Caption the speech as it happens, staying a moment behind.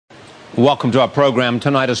Welcome to our program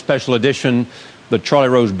tonight, a special edition, the Charlie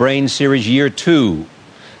Rose Brain Series Year 2.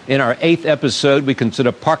 In our 8th episode, we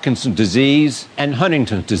consider Parkinson's disease and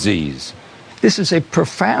Huntington's disease. This is a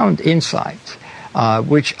profound insight,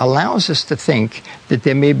 which allows us to think that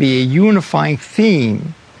there may be a unifying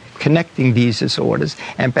theme connecting these disorders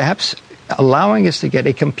and perhaps allowing us to get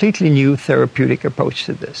a completely new therapeutic approach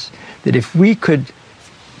to this. That if we could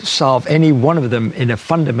solve any one of them in a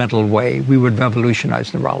fundamental way, we would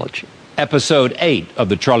revolutionize neurology. Episode 8 of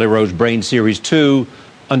the Charlie Rose Brain Series 2,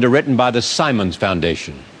 underwritten by the Simons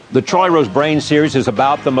Foundation. The Charlie Rose Brain Series is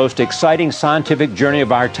about the most exciting scientific journey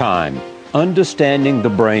of our time, understanding the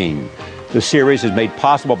brain. The series is made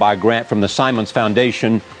possible by a grant from the Simons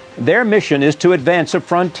Foundation. Their mission is to advance the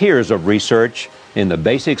frontiers of research in the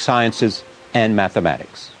basic sciences and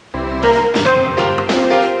mathematics.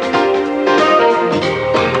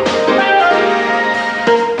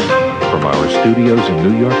 From our studios in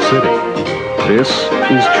New York City, this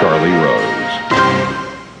is Charlie Rose.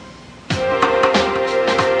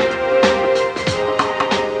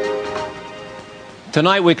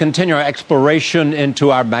 Tonight we continue our exploration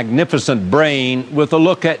into our magnificent brain with a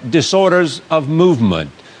look at disorders of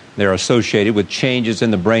movement. They're associated with changes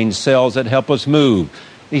in the brain cells that help us move.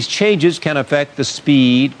 These changes can affect the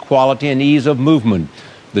speed, quality, and ease of movement.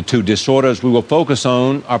 The two disorders we will focus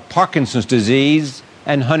on are Parkinson's disease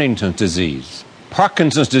and Huntington's disease.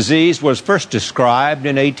 Parkinson's disease was first described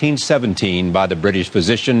in 1817 by the British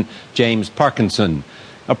physician James Parkinson.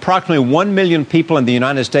 Approximately 1 million people in the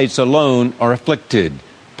United States alone are afflicted.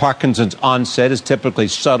 Parkinson's onset is typically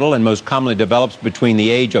subtle and most commonly develops between the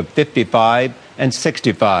age of 55 and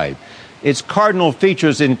 65. Its cardinal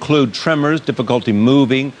features include tremors, difficulty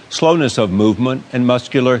moving, slowness of movement, and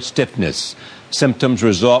muscular stiffness. Symptoms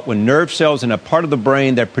result when nerve cells in a part of the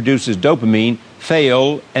brain that produces dopamine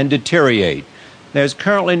fail and deteriorate. There's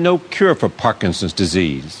currently no cure for Parkinson's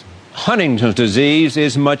disease. Huntington's disease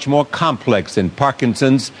is much more complex than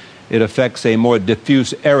Parkinson's. It affects a more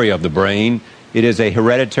diffuse area of the brain. It is a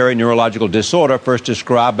hereditary neurological disorder first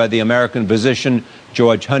described by the American physician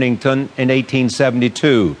George Huntington in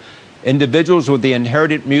 1872. Individuals with the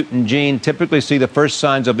inherited mutant gene typically see the first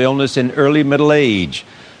signs of illness in early middle age.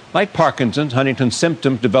 Like Parkinson's, Huntington's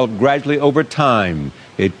symptoms develop gradually over time.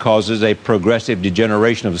 It causes a progressive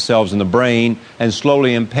degeneration of cells in the brain and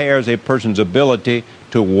slowly impairs a person's ability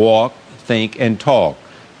to walk, think, and talk.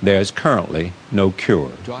 There's currently no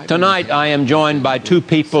cure. Tonight, I am joined by two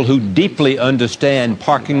people who deeply understand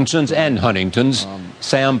Parkinson's and Huntington's.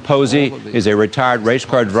 Sam Posey is a retired race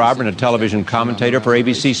car driver and a television commentator for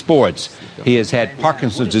ABC Sports. He has had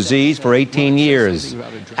Parkinson's disease for 18 years.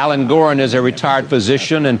 Alan Goorin is a retired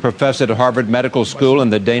physician and professor at Harvard Medical School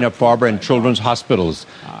and the Dana-Farber and Children's Hospitals.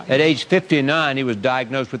 At age 59, he was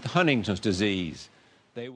diagnosed with Huntington's disease.